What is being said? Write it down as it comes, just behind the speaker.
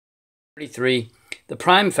33, the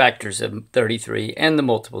prime factors of 33 and the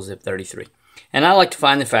multiples of 33. And I like to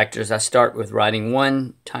find the factors. I start with writing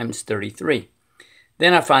 1 times 33.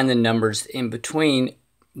 Then I find the numbers in between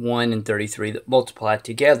 1 and 33 that multiply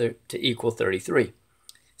together to equal 33.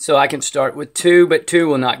 So I can start with 2, but 2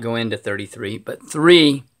 will not go into 33, but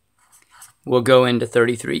 3 will go into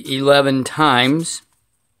 33 11 times.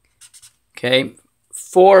 Okay,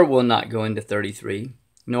 4 will not go into 33,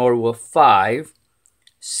 nor will 5,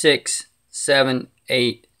 6, 7,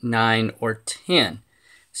 8, 9, or 10.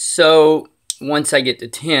 So once I get to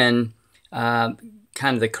 10, kind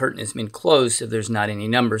of the curtain has been closed, so there's not any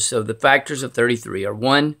numbers. So the factors of 33 are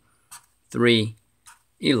 1, 3,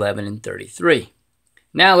 11, and 33.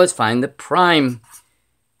 Now let's find the prime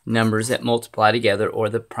numbers that multiply together, or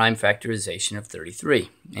the prime factorization of 33.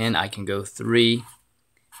 And I can go 3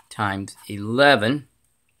 times 11,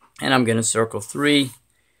 and I'm going to circle 3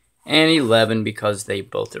 and 11 because they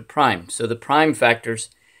both are prime. So the prime factors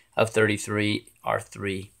of 33 are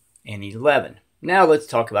 3 and 11. Now let's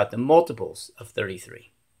talk about the multiples of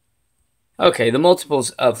 33. Okay, the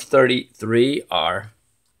multiples of 33 are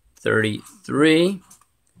 33,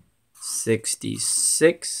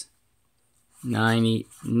 66,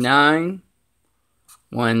 99,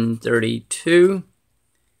 132,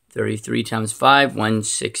 33 times 5,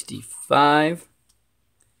 165,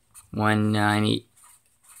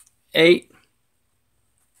 198,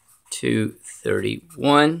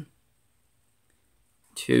 231,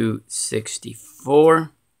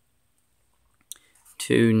 264,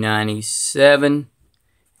 297,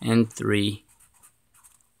 and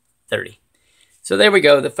 330. So there we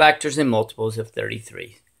go, the factors and multiples of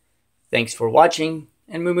 33. Thanks for watching,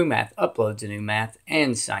 and MooMooMath uploads a new math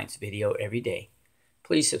and science video every day.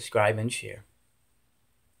 Please subscribe and share.